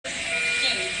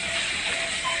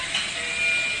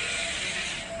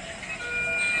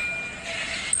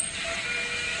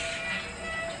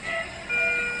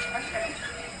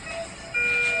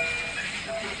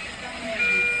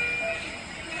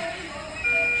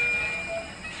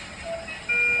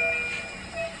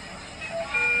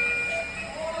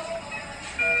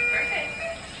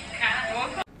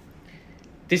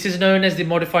This is known as the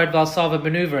modified Valsava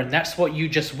Manoeuvre, and that's what you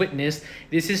just witnessed.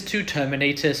 This is to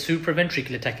terminate a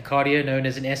supraventricular tachycardia, known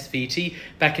as an SVT,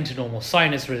 back into normal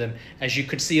sinus rhythm, as you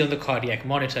could see on the cardiac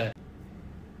monitor.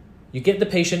 You get the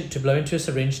patient to blow into a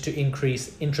syringe to increase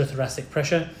intrathoracic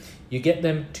pressure. You get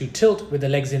them to tilt with the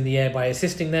legs in the air by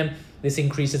assisting them. This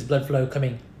increases blood flow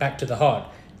coming back to the heart.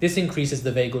 This increases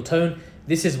the vagal tone.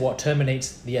 This is what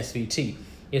terminates the SVT.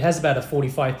 It has about a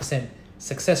 45%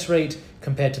 success rate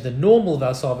compared to the normal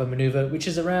Valsava Manoeuvre, which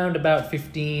is around about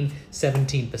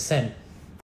 15-17%.